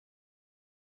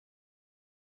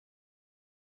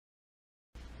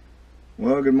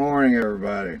Well, good morning,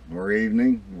 everybody, or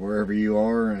evening, wherever you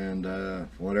are, and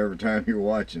whatever time you're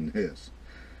watching this.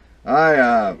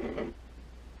 I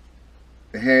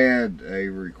had a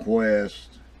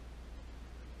request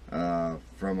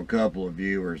from a couple of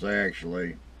viewers,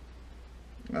 actually,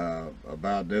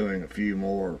 about doing a few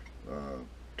more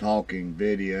talking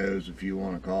videos, if you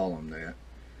want to call them that.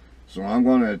 So I'm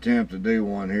going to attempt to do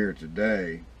one here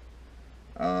today.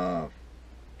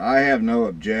 I have no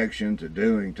objection to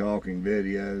doing talking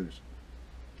videos.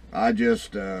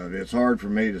 It's hard for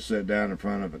me to sit down in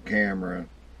front of a camera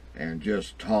and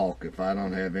just talk if I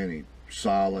don't have any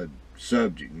solid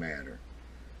subject matter.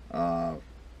 Uh,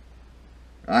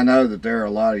 I know that there are a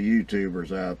lot of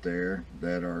YouTubers out there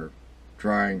that are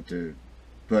trying to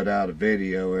put out a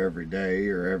video every day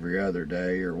or every other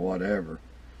day or whatever,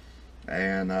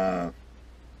 and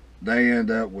they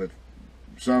end up with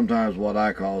sometimes what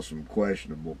I call some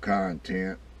questionable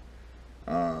content.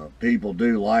 People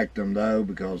do like them though,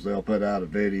 because they'll put out a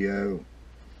video.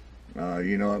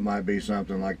 It might be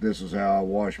something like, this is how I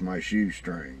wash my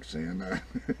shoestrings, and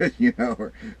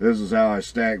or this is how I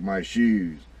stack my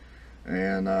shoes,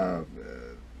 and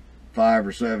 5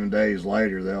 or 7 days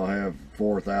later they'll have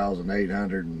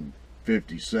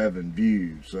 4,857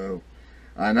 views. So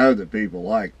I know that people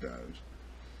like those,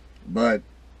 but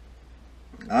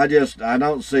I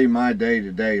don't see my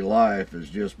day-to-day life as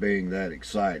just being that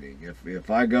exciting. If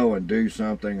I go and do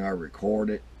something, I record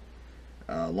it.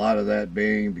 A lot of that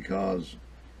being because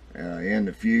in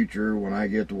the future, when I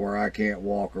get to where I can't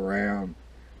walk around,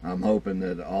 I'm hoping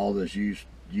that all this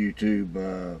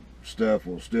YouTube stuff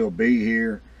will still be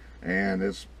here, and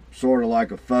it's sort of like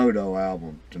a photo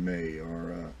album to me,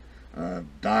 or a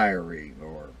diary,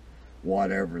 or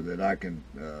whatever, that I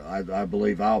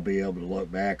believe I'll be able to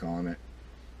look back on it,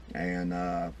 and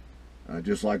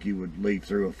just like you would leaf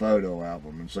through a photo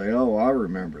album and say, oh, I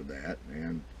remember that.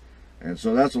 And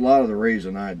so that's a lot of the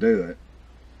reason I do it.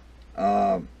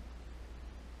 I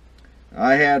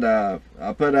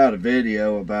put out a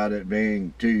video about it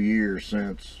being 2 years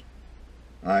since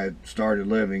I started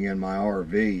living in my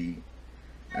RV,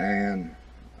 and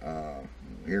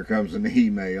here comes an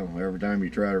email every time you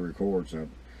try to record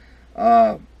something.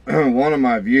 One of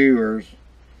my viewers,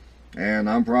 and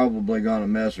I'm probably going to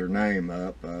mess her name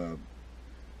up,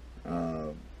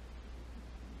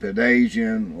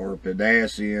 Pedasian or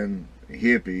Pedassian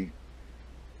Hippie.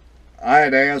 I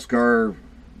had asked her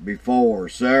before,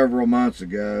 several months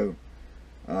ago,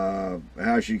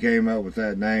 how she came up with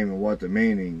that name and what the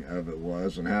meaning of it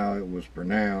was and how it was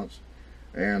pronounced.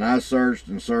 And I searched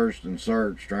and searched and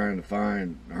searched trying to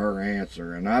find her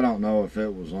answer. And I don't know if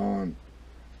it was on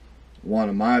one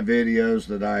of my videos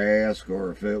that I asked,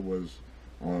 or if it was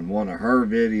on one of her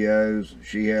videos.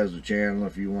 She has a channel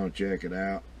if you want to check it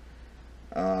out.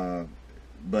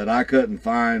 But I couldn't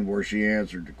find where she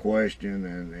answered the question,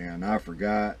 and I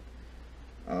forgot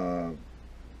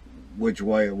which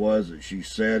way it was that she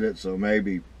said it. So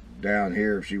maybe down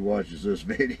here, if she watches this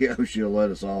video, she'll let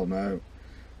us all know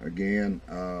again.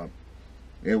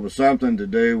 It was something to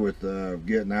do with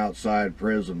getting outside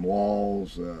prison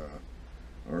walls,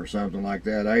 or something like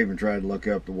that. I even tried to look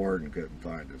up the word and couldn't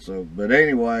find it. So, but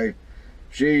anyway,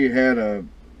 she had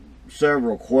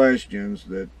several questions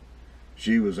that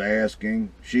she was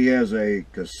asking. She has a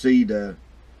casita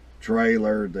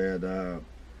trailer that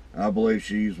I believe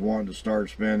she's wanting to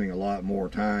start spending a lot more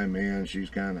time in.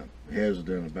 She's kind of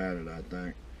hesitant about it, I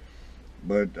think.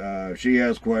 But she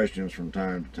has questions from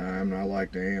time to time, and I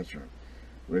like to answer them.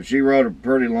 But she wrote a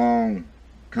pretty long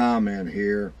comment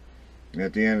here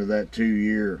at the end of that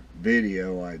 2-year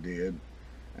video I did.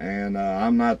 And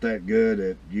I'm not that good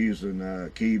at using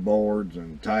keyboards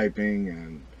and typing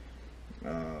and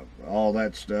all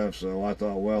that stuff, so I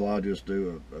thought, well, I'll just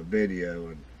do a video,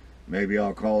 and maybe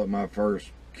I'll call it my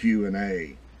first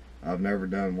Q&A. I've never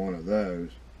done one of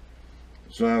those.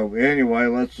 So anyway,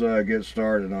 let's get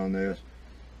started on this.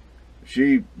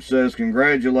 She says,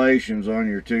 congratulations on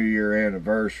your 2-year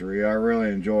anniversary. I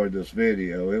really enjoyed this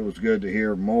video. It was good to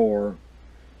hear more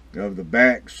of the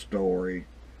backstory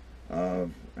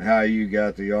of how you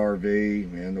got the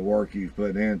RV and the work you've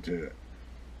put into it.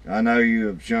 I know you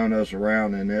have shown us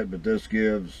around in it, but this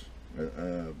gives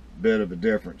a bit of a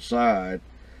different side,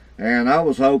 and I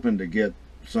was hoping to get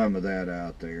some of that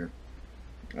out there,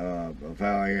 of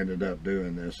how I ended up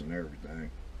doing this and everything.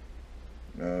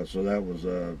 So that was,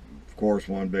 of course,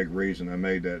 one big reason I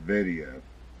made that video.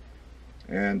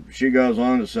 And she goes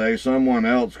on to say, someone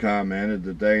else commented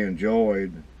that they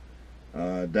enjoyed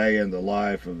a day in the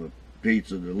life of a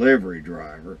pizza delivery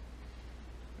driver,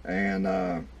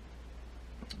 and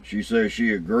she says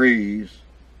she agrees,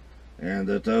 and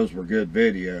that those were good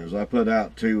videos. I put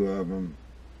out 2 of them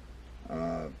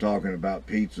talking about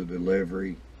pizza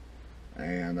delivery,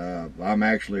 and I'm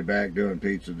actually back doing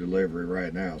pizza delivery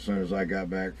right now. As soon as I got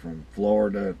back from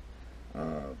Florida,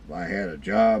 I had a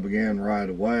job again right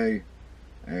away,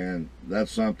 and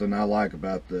that's something I like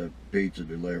about the pizza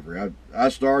delivery. I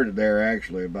started there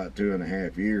actually about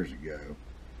 2.5 years ago,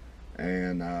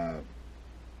 and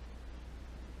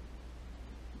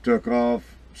took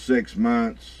off 6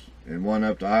 months and went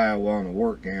up to Iowa on a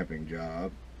work camping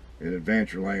job at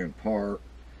Adventureland Park,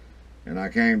 and I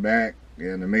came back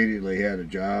and immediately had a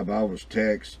job. I was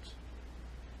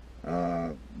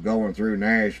going through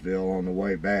Nashville on the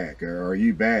way back. Are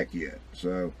you back yet?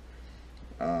 So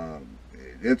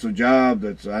it's a job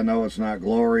that's, I know it's not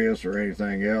glorious or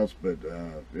anything else, but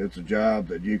it's a job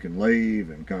that you can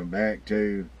leave and come back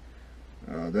to.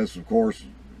 This, of course,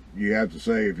 you have to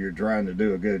say if you're trying to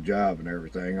do a good job and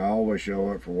everything. I always show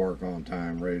up for work on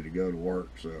time, ready to go to work,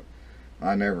 so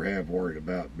I never have worried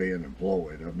about being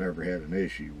employed. I've never had an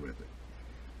issue with it.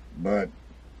 But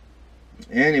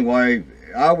anyway,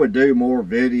 I would do more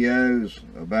videos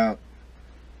about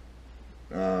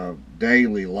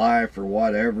daily life or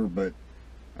whatever, but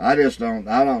I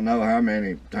don't know how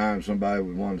many times somebody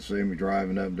would want to see me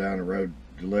driving up and down the road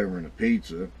delivering a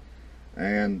pizza.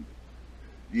 And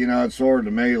you know, it's sort of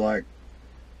to me like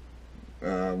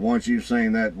once you've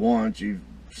seen that once, you've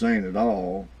seen it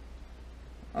all.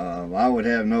 I would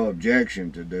have no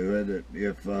objection to do it.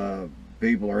 If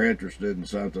people are interested in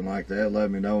something like that,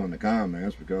 let me know in the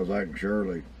comments, because I can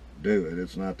surely do it.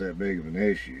 It's not that big of an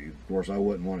issue. Of course, I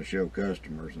wouldn't want to show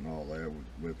customers and all that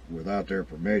without their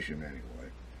permission anyway.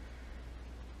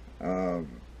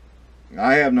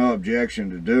 I have no objection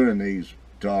to doing these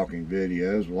talking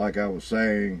videos. Like I was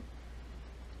saying,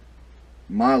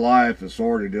 my life is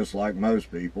sort of just like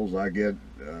most people's. I get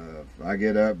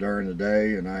up during the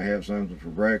day and I have something for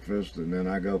breakfast, and then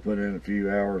I go put in a few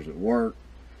hours at work,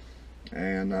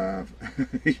 and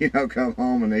you know, come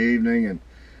home in the evening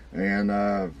and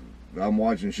I'm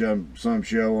watching some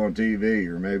show on TV,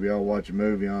 or maybe I'll watch a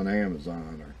movie on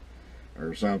Amazon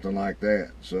or something like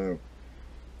that. So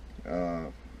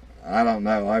I don't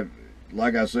know.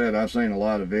 Like I said, I've seen a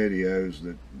lot of videos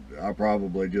that I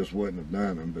probably just wouldn't have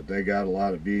done them, but they got a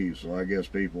lot of views, so I guess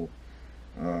people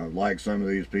like some of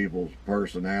these people's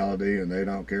personality, and they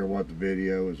don't care what the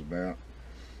video is about.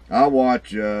 I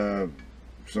watch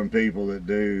some people that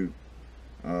do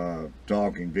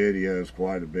talking videos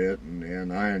quite a bit,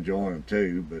 and I enjoy them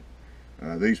too, but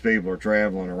these people are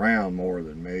traveling around more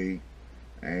than me,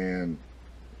 and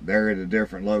they're at a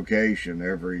different location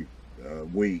every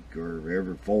week or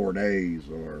every 4 days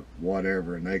or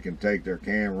whatever, and they can take their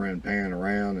camera and pan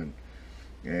around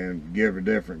and give a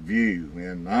different view.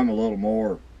 And I'm a little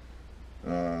more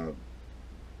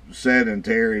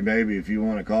sedentary, maybe, if you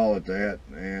want to call it that,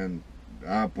 and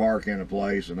I park in a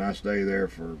place and I stay there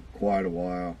for quite a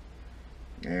while,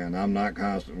 and I'm not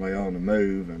constantly on the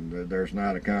move, and there's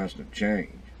not a constant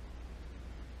change.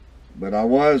 But I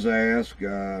was asked,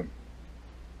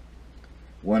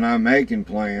 when I'm making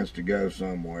plans to go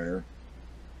somewhere,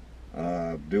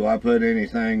 do I put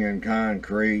anything in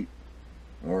concrete,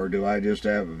 or do I just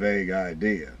have a vague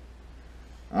idea?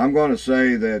 I'm going to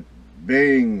say that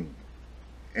being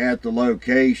at the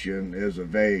location is a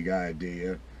vague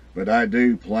idea, but I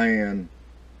do plan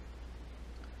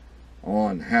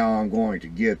on how I'm going to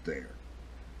get there.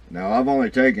 Now, I've only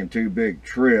taken 2 big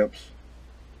trips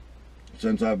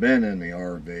since I've been in the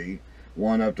RV,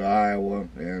 one up to Iowa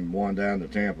and one down to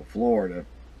Tampa, Florida.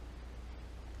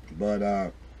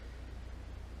 But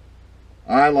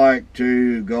I like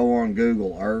to go on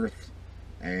Google Earth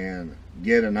and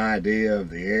get an idea of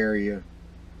the area.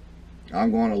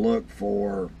 I'm going to look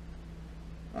for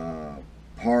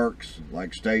parks,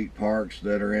 like state parks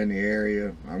that are in the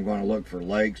area. I'm going to look for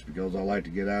lakes, because I like to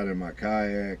get out in my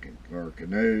kayak or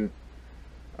canoe.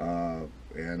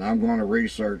 And I'm going to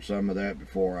research some of that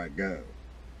before I go.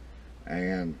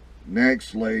 And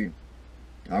nextly,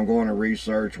 I'm going to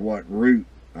research what route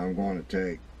I'm going to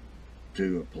take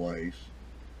to a place.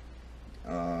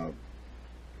 And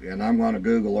I'm going to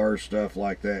Google Earth stuff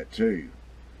like that too.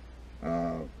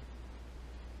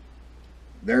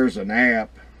 There's an app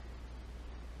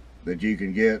that you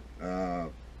can get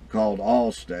called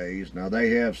All Stays. Now,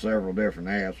 they have several different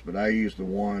apps, but I use the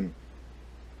one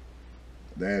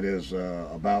that is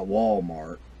about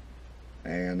Walmart.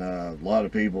 And a lot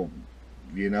of people,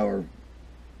 you know, are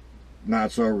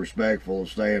not so respectful of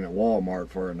staying at Walmart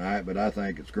for a night, but I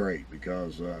think it's great,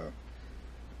 because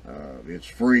it's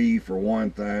free for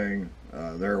one thing.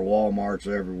 There are Walmarts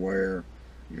everywhere.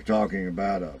 You're talking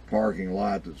about a parking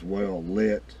lot that's well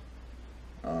lit.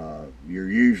 You're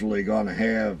usually going to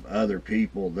have other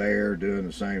people there doing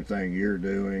the same thing you're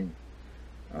doing.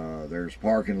 There's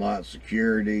parking lot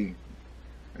security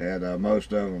at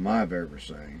most of them I've ever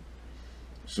seen.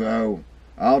 So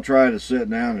I'll try to sit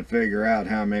down and figure out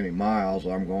how many miles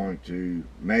I'm going to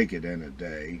make it in a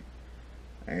day.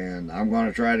 And I'm going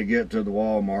to try to get to the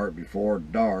Walmart before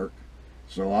dark.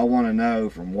 So I want to know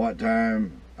from what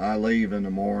time I leave in the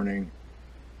morning,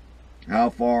 how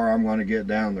far I'm going to get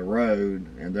down the road,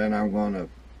 and then I'm going to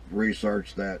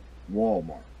research that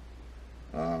Walmart.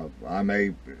 I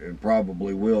may and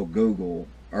probably will Google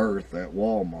Earth at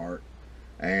Walmart,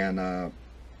 and I'm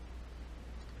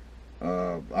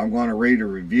going to read a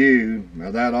review.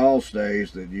 Now that all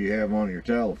stays that you have on your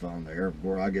telephone there,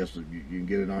 or I guess you can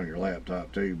get it on your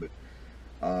laptop too,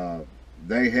 but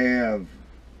they have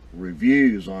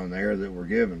reviews on there that were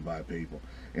given by people,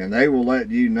 and they will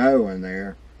let you know in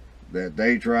there that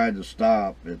they tried to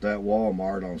stop at that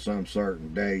Walmart on some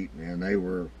certain date and they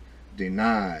were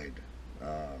denied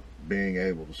being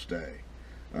able to stay.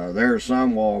 There are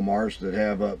some Walmarts that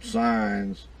have up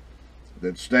signs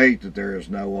that state that there is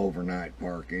no overnight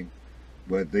parking,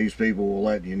 but these people will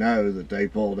let you know that they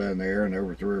pulled in there and there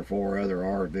were 3 or 4 other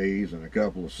RVs and a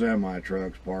couple of semi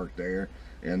trucks parked there,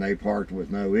 and they parked with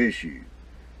no issue.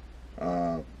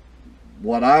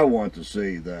 What I want to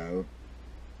see, though,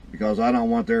 because I don't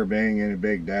want there being any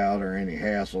big doubt or any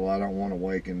hassle, I don't want to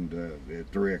waken at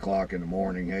 3 o'clock in the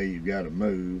morning, hey, you've got to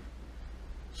move.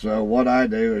 So what I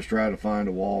do is try to find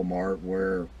a Walmart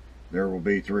where there will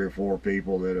be 3 or 4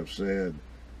 people that have said,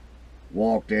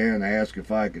 walked in, asked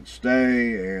if I could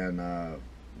stay, and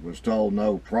was told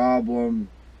no problem.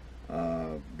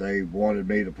 They wanted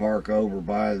me to park over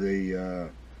by the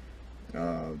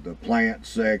plant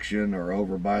section or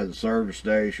over by the service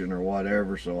station or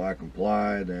whatever, so I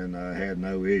complied and I had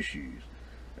no issues.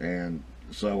 And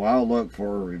so I'll look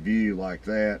for a review like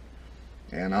that,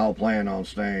 and I'll plan on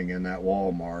staying in that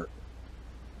Walmart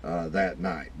that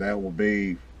night. That will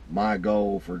be my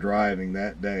goal for driving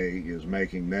that day, is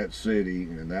making that city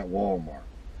and that Walmart.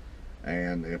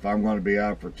 And if I'm going to be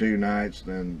out for 2 nights,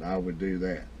 then I would do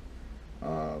that.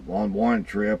 On one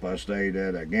trip, I stayed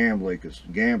at a gambling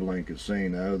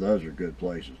casino. Those are good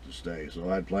places to stay. So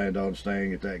I'd planned on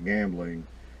staying at that gambling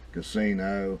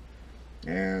casino.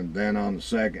 And then on the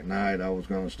second night, I was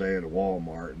going to stay at a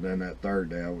Walmart. And then that third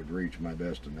day, I would reach my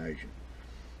destination.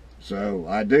 So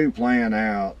I do plan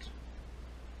out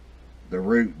the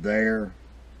route there.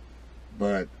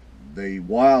 But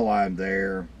while I'm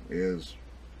there is,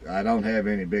 I don't have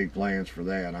any big plans for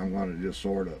that. I'm going to just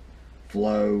sort of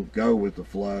go with the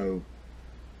flow,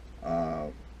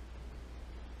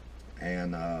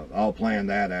 and I'll plan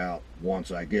that out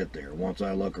once I get there, once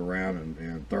I look around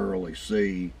and thoroughly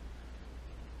see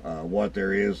what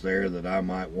there is there that I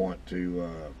might want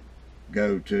to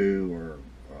go to, or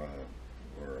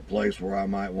a place where I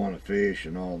might want to fish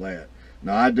and all that.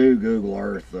 Now I do Google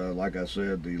Earth, like I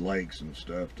said, the lakes and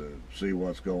stuff to see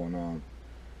what's going on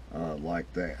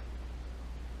like that.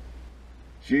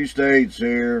 She states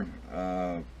here,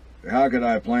 how could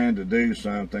I plan to do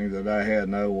something that I had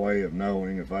no way of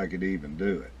knowing if I could even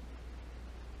do it?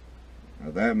 Now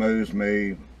that moves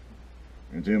me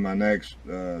into my next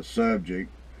subject.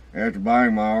 After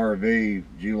buying my RV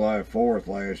July 4th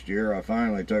last year, I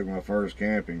finally took my first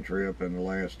camping trip in the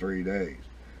last 3 days.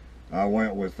 I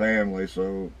went with family,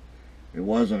 so it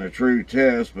wasn't a true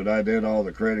test, but I did all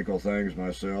the critical things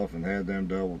myself and had them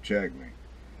double check me.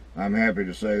 I'm happy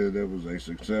to say that it was a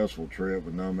successful trip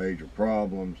with no major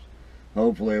problems.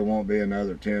 Hopefully it won't be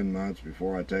another 10 months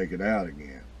before I take it out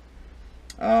again.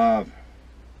 I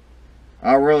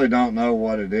really don't know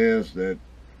what it is that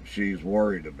she's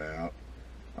worried about.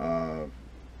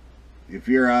 If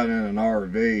you're out in an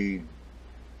RV,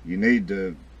 you need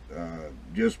to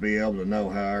just be able to know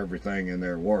how everything in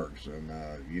there works, and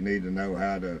you need to know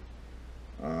how to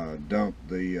dump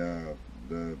the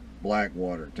black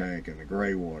water tank and the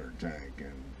gray water tank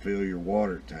and fill your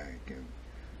water tank.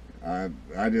 And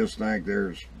I just think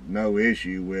there's no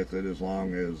issue with it as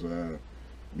long as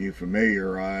you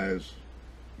familiarize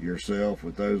yourself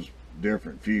with those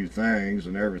different few things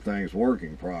and everything's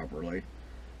working properly.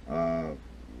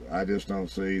 I just don't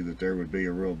see that there would be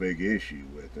a real big issue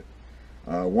with it.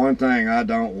 One thing I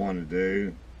don't want to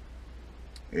do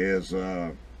is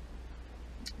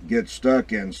get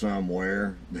stuck in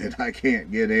somewhere that I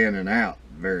can't get in and out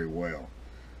very well.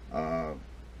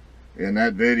 In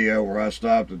that video where I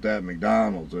stopped at that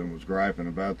McDonald's and was griping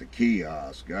about the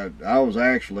kiosk, I was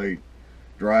actually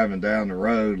driving down the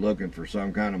road looking for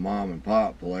some kind of mom and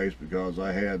pop place because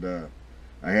I had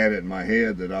I had it in my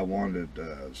head that I wanted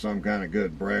some kind of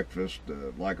good breakfast,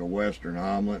 like a Western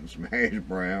omelet and some hash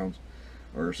browns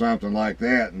or something like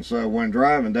that. And so when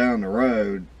driving down the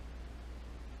road,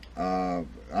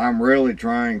 I'm really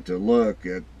trying to look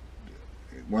at,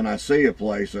 when I see a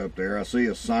place up there, I see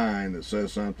a sign that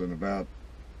says something about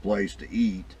place to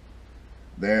eat,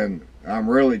 then I'm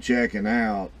really checking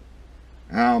out,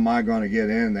 how am I going to get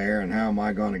in there and how am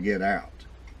I going to get out.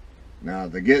 Now,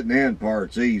 the getting in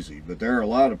part's easy, but there are a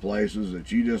lot of places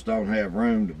that you just don't have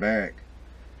room to back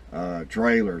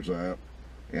trailers up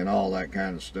and all that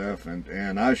kind of stuff.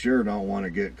 And I sure don't want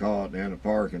to get caught in a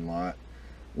parking lot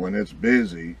when it's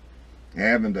busy,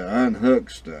 having to unhook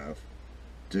stuff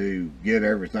to get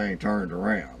everything turned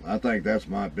around. I think that's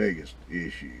my biggest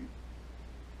issue.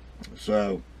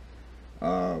 So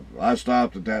I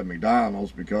stopped at that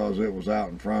McDonald's because it was out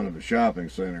in front of a shopping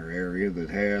center area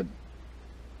that had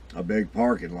a big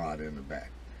parking lot in the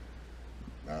back.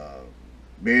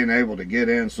 Being able to get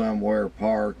in somewhere,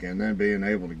 park, and then being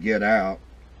able to get out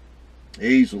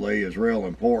easily is real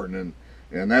important,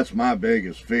 and that's my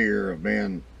biggest fear, of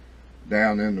being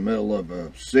down in the middle of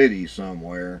a city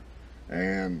somewhere,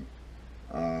 and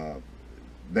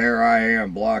there I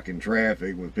am blocking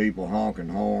traffic with people honking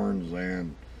horns,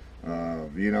 and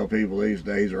you know, people these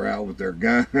days are out with their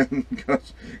gun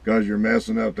because you're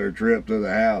messing up their trip to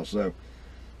the house. So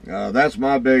that's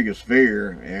my biggest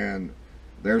fear, and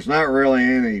there's not really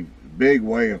any big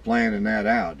way of planning that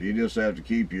out. You just have to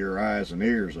keep your eyes and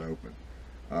ears open.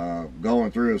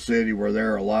 Going through a city where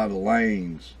there are a lot of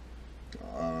lanes,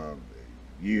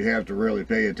 you have to really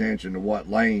pay attention to what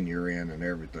lane you're in and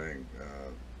everything,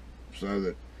 so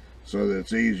that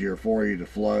it's easier for you to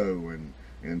flow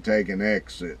and take an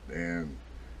exit and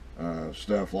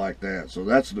stuff like that. So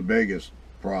that's the biggest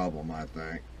problem, I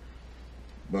think.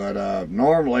 But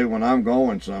normally when I'm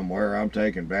going somewhere, I'm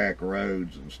taking back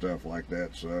roads and stuff like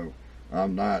that, so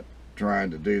I'm not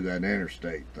trying to do that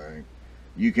interstate thing.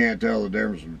 You can't tell the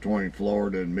difference between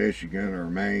Florida and Michigan or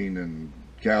Maine and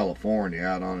California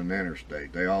out on an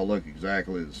interstate. They all look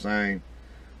exactly the same,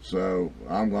 so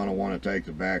I'm going to want to take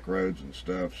the back roads and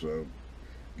stuff, so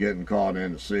getting caught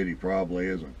in the city probably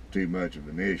isn't too much of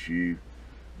an issue,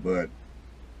 but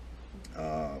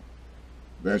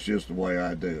that's just the way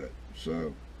I do it.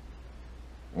 So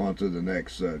on to the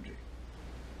next subject.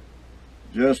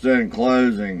 Just in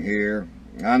closing here,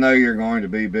 I know you're going to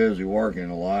be busy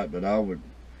working a lot, but I would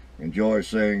enjoy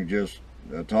seeing just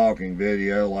a talking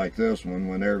video like this one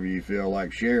whenever you feel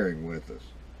like sharing with us.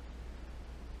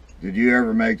 Did you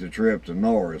ever make the trip to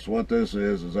Norris? What this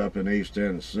is up in East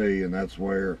Tennessee, and that's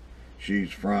where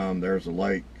she's from. There's a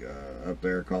lake up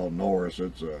there called Norris.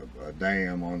 It's a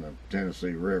dam on the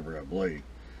Tennessee River, I believe.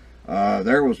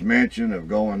 There was mention of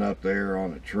going up there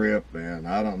on a trip, and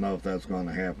I don't know if that's going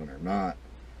to happen or not.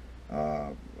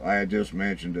 I had just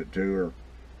mentioned it to her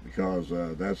because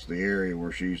that's the area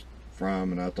where she's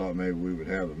from, and I thought maybe we would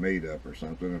have a meetup or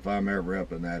something. If I'm ever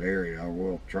up in that area, I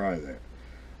will try that.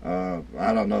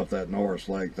 I don't know if that Norris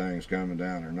Lake thing's coming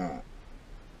down or not.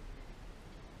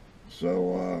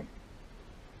 So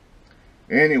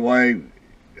anyway,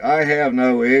 I have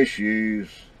no issues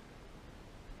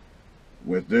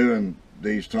with doing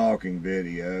these talking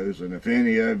videos, and if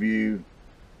any of you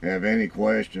have any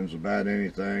questions about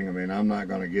anything, I mean, I'm not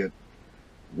going to get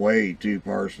way too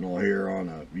personal here on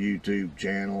a YouTube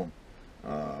channel.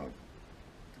 I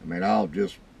mean, I'll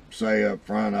just say up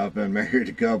front, I've been married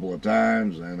a couple of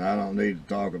times, and I don't need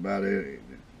to talk about it,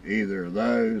 either of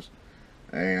those,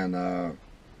 and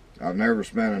I've never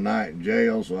spent a night in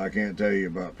jail, so I can't tell you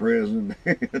about prison.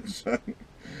 So,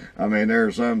 I mean, there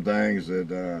are some things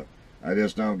that I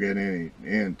just don't get any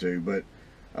into, but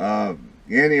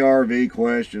any RV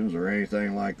questions or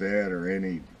anything like that, or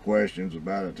any questions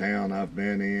about a town I've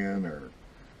been in, or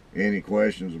any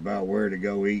questions about where to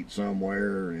go eat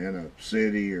somewhere in a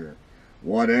city or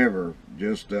whatever,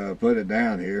 just put it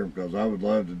down here, because I would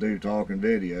love to do talking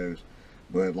videos.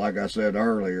 But like I said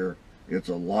earlier, it's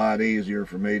a lot easier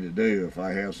for me to do if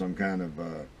I have some kind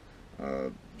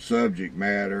of subject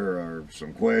matter or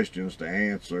some questions to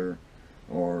answer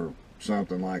or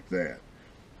something like that.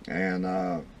 And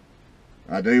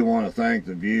I do want to thank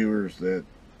the viewers that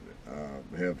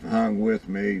have hung with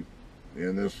me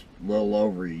in this little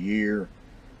over a year.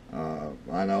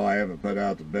 I know I haven't put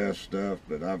out the best stuff,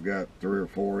 but I've got 3 or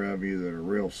 4 of you that are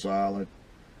real solid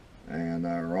and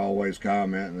are always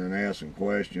commenting and asking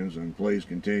questions, and please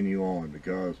continue on,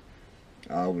 because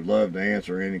I would love to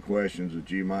answer any questions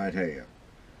that you might have.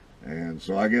 And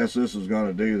so I guess this is going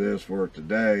to do this for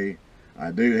today.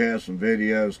 I do have some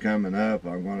videos coming up.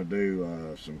 I'm going to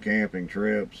do some camping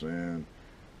trips and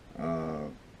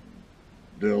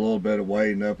do a little bit of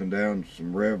wading up and down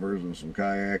some rivers and some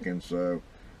kayaking. So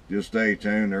just stay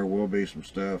tuned. There will be some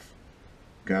stuff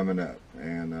coming up.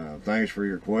 And thanks for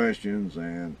your questions,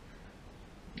 and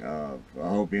I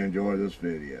hope you enjoy this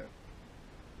video.